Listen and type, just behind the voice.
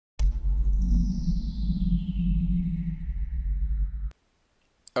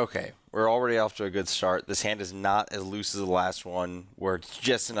Okay, we're already off to a good start. This hand is not as loose as the last one, where it's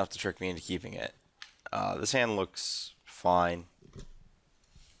just enough to trick me into keeping it. This hand looks fine.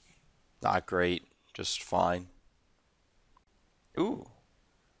 Not great, just fine. Ooh,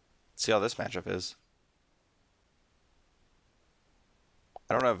 let's see how this matchup is.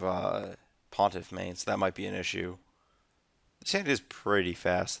 I don't have Pontiff main, so that might be an issue. This hand is pretty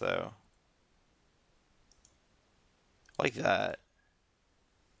fast, though. Like that.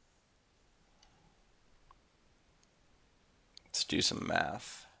 Let's do some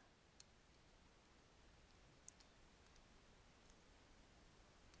math.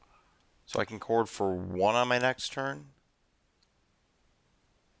 So I can chord for 1 on my next turn,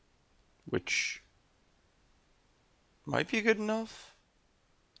 which might be good enough.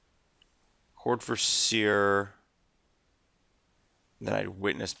 Chord for Seer. Then I'd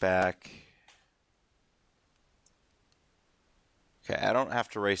Witness back. Okay, I don't have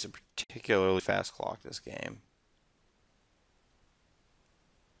to race a particularly fast clock this game.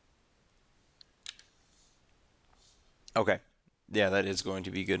 Okay. Yeah, that is going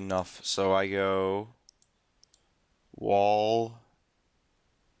to be good enough. So I go wall,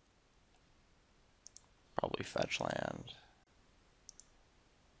 probably fetch land,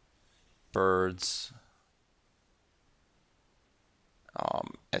 birds.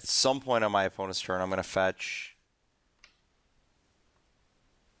 At some point on my opponent's turn, I'm going to fetch.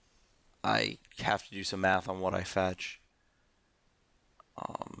 I have to do some math on what I fetch.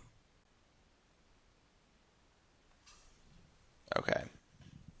 Okay.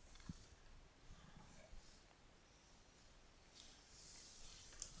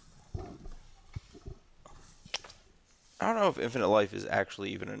 I don't know if Infinite Life is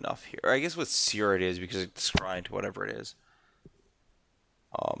actually even enough here. I guess with Seer it is because it's scrying to whatever it is.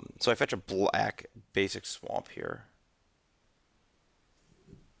 So I fetch a black basic swamp here.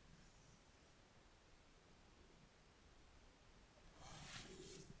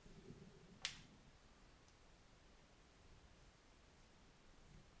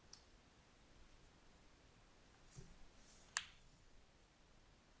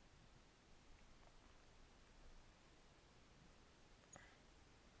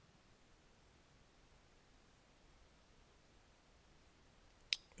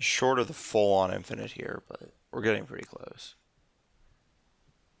 Short of the full-on infinite here, but we're getting pretty close.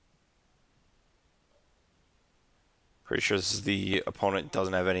 Pretty sure this is the opponent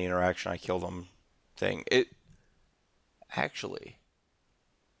doesn't have any interaction. I kill them thing. It actually,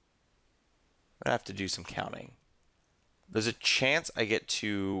 I'm gonna have to do some counting. There's a chance I get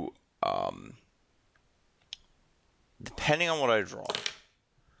to, depending on what I draw,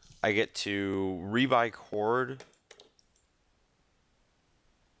 I get to rebuy chord.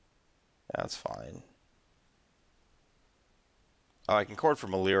 That's fine. Oh, I can chord for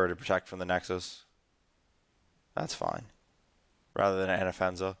Malira to protect from the Nexus. That's fine. Rather than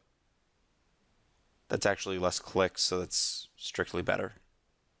Anafenza. That's actually less clicks, so that's strictly better.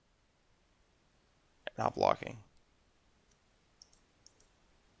 Not blocking.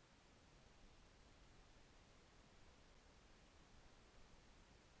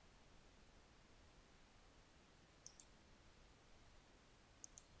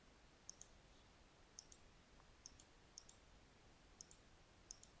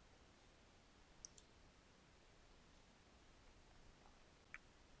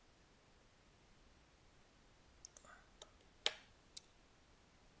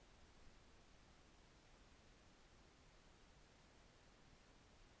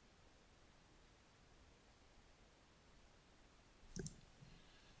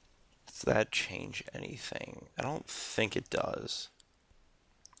 Does that change anything? I don't think it does.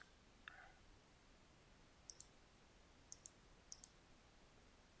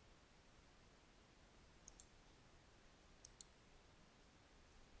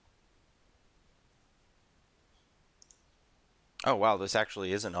 Oh wow, this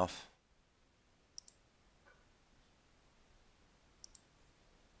actually is enough.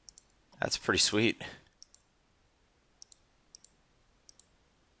 That's pretty sweet.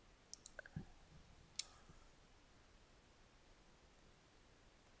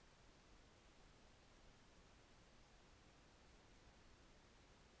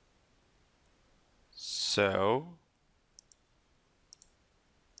 So,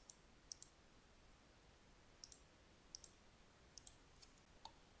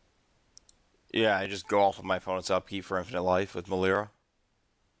 yeah, I just go off of my opponent's upkeep for infinite life with Malira.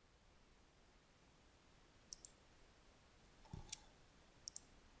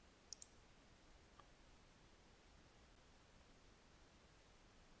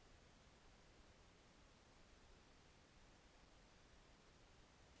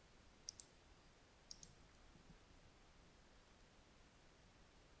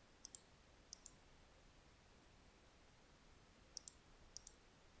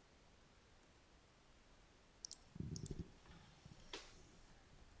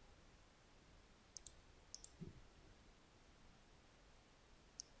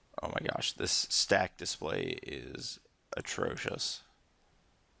 my gosh, this stack display is atrocious.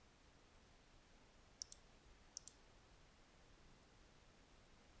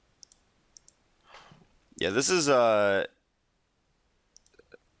 Yeah, this is what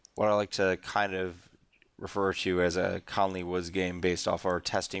I like to kind of refer to as a Conley Woods game based off our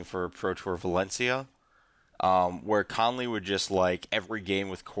testing for Pro Tour Valencia, where Conley would just like every game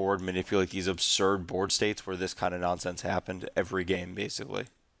with Cord manipulate these absurd board states where this kind of nonsense happened every game basically.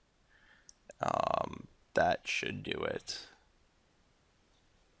 That should do it.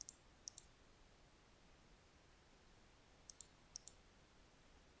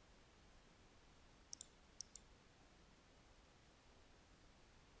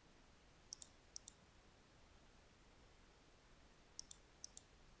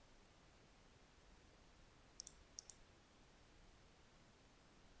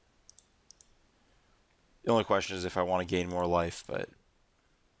 The only question is if I want to gain more life, but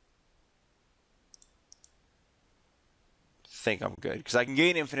I think I'm good because I can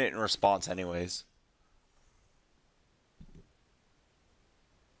gain infinite in response anyways.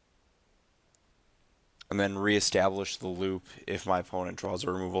 And then reestablish the loop if my opponent draws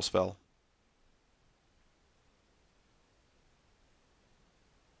a removal spell.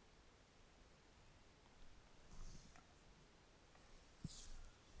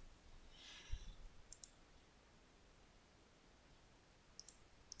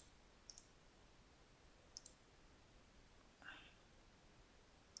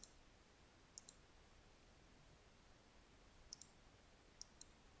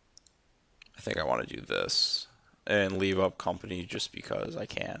 I think I want to do this and leave up company just because I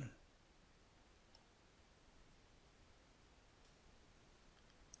can.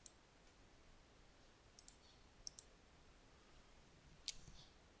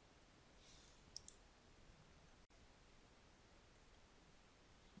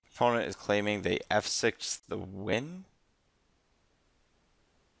 Opponent is claiming they F6 the win.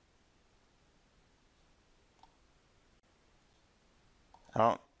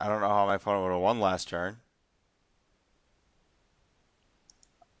 I don't know how my opponent would have won last turn.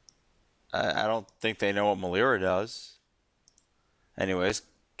 I don't think they know what Malira does. Anyways,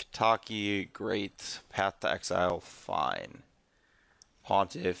 Kataki, great. Path to Exile, fine.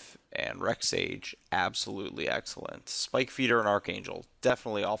 Pontiff and Rex Sage, absolutely excellent. Spike Feeder and Archangel,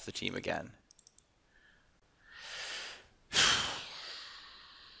 definitely off the team again.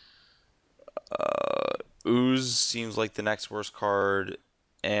 Ooze seems like the next worst card.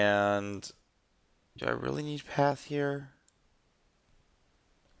 And do I really need Path here?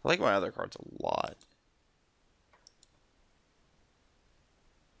 I like my other cards a lot.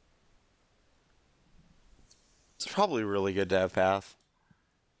 It's probably really good to have Path.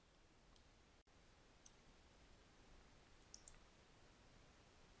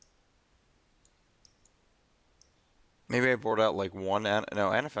 Maybe I board out like one. No,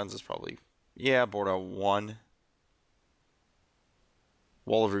 Anafen's is probably. Yeah, board out one.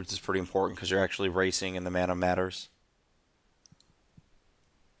 Wall of Roots is pretty important because you're actually racing and the mana matters.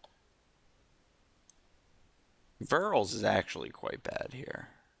 Verls is actually quite bad here.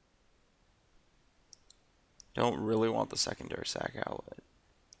 Don't really want the secondary sack outlet.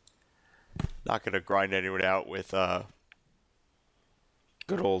 Not going to grind anyone out with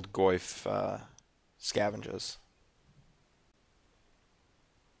good old Goyf scavenges.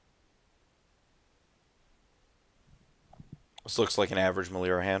 This looks like an average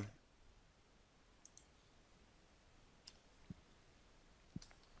Malira hand.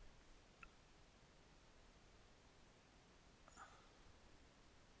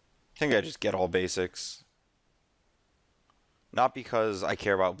 I think I just get all basics. Not because I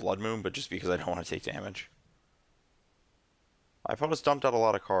care about Blood Moon, but just because I don't want to take damage. My opponent's dumped out a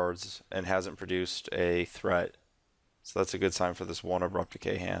lot of cards and hasn't produced a threat. So that's a good sign for this one Abrupt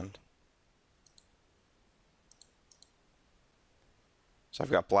Decay hand. So I've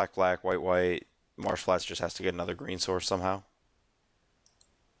got black, black, white, white. Marsh Flats just has to get another green source somehow.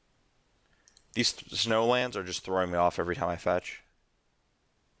 These snow lands are just throwing me off every time I fetch.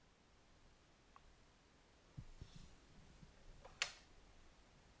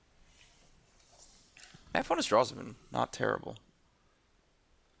 My opponent's draws have been not terrible.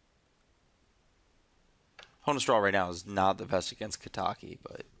 Opponent's draw right now is not the best against Kataki,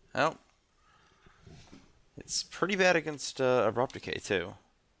 but oh, it's pretty bad against Abrupt Decay too.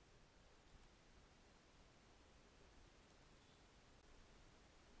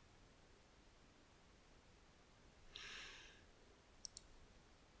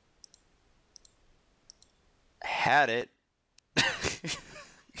 Had it.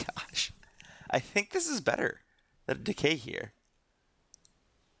 Gosh. I think this is better than Decay here.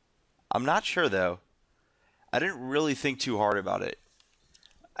 I'm not sure though. I didn't really think too hard about it.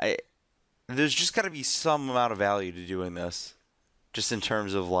 I There's just got to be some amount of value to doing this, just in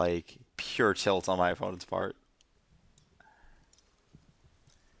terms of like pure tilt on my opponent's part.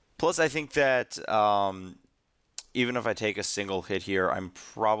 Plus, I think that even if I take a single hit here, I'm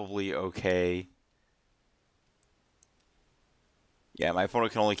probably okay. Yeah, my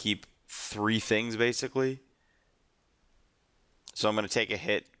opponent can only keep 3 things basically. So I'm going to take a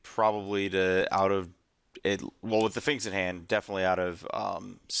hit probably to out of it. Well, with the things in hand, definitely out of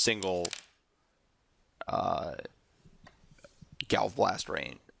single uh, Galv Blast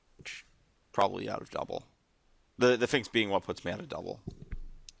range. Probably out of double. The things being what puts me out of double.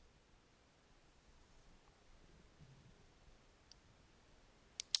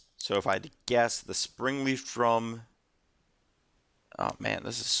 So if I had to guess, the Springleaf Drum. Oh man,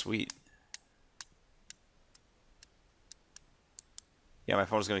 this is sweet. Yeah, my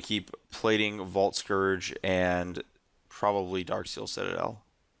opponent's going to keep plating Vault Scourge and probably Darksteel Citadel.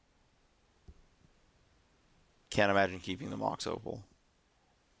 Can't imagine keeping the Mox Opal.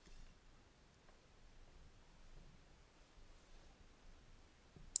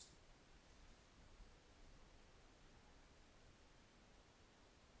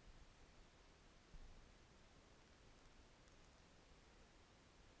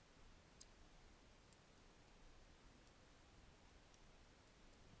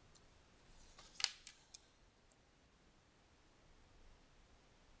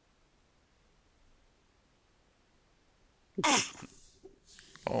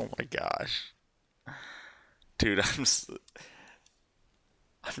 Oh my gosh. Dude, I'm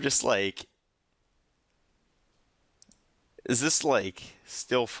just like, is this like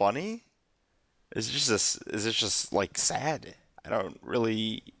still funny? Is it just like sad? I don't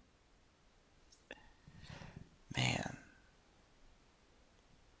really, man.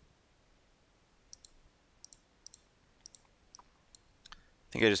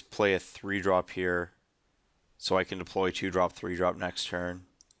 I think I just play a 3-drop here so I can deploy 2-drop, 3-drop next turn.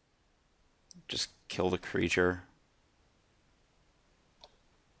 Just kill the creature.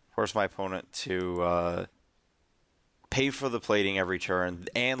 Force my opponent to pay for the plating every turn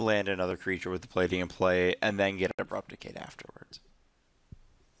and land another creature with the plating in play and then get Abrupt Decay afterwards.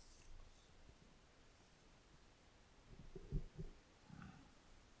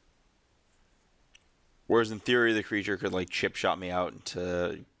 Whereas in theory, the creature could like chip shot me out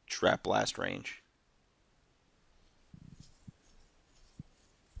into Trap Blast range.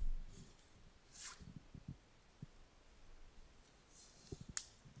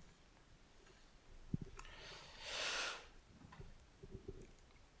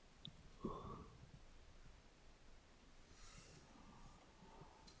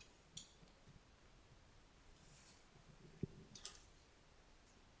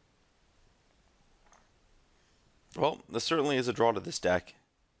 Well, this certainly is a draw to this deck.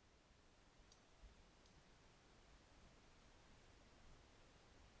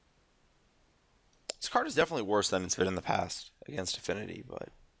 This card is definitely worse than it's been in the past against Affinity, but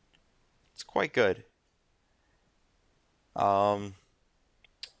it's quite good. Funny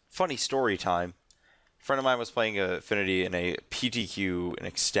story time. A friend of mine was playing Affinity in a PTQ, an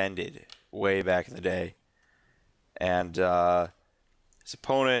extended, way back in the day. And his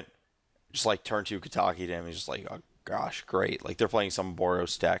opponent just like turn 2 Kataki to him. He's just like, oh gosh, great. Like they're playing some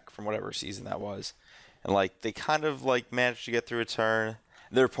Boros deck from whatever season that was. And like they kind of like managed to get through a turn.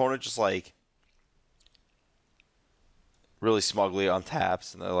 Their opponent just like really smugly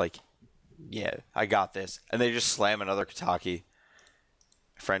untaps, and they're like, yeah, I got this. And they just slam another Kataki.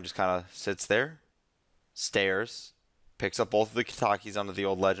 My friend just kind of sits there, stares, picks up both of the Katakis under the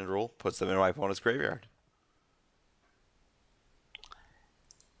old legend rule, puts them in my opponent's graveyard.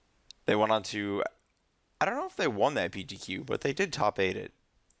 They went on to, I don't know if they won that PTQ, but they did top 8 it.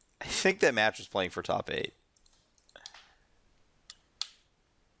 I think that match was playing for top 8.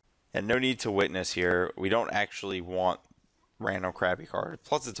 And no need to witness here. We don't actually want random crappy card.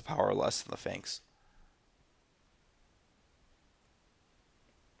 Plus, it's a power less than the Finks.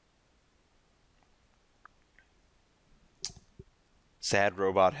 Sad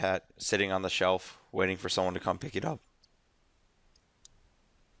robot hat sitting on the shelf, waiting for someone to come pick it up.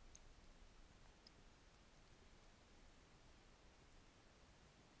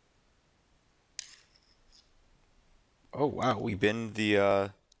 Oh wow, we binned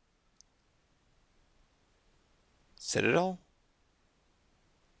the Citadel?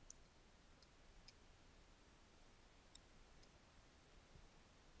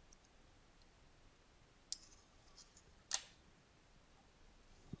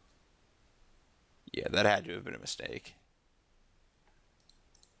 Yeah, that had to have been a mistake.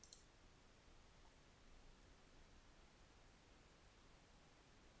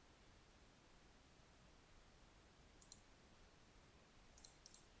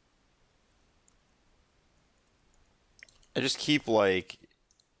 I just keep like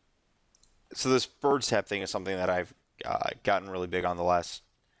so this birds tap thing is something that I've gotten really big on the last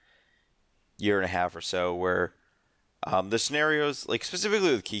year and a half or so, where the scenarios, like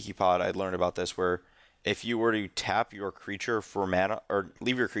specifically with Kiki Pod, I learned about this where if you were to tap your creature for mana or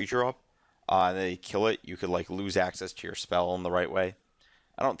leave your creature up and then you kill it, you could like lose access to your spell in the right way.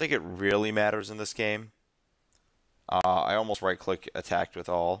 I don't think it really matters in this game. I almost right click attacked with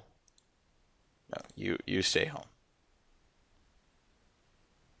all. No, you stay home.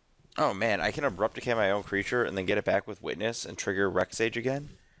 Oh man, I can abrupt decay my own creature and then get it back with witness and trigger Rec Sage again?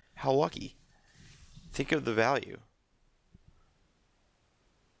 How lucky. Think of the value.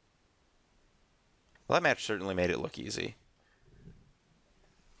 Well, that match certainly made it look easy.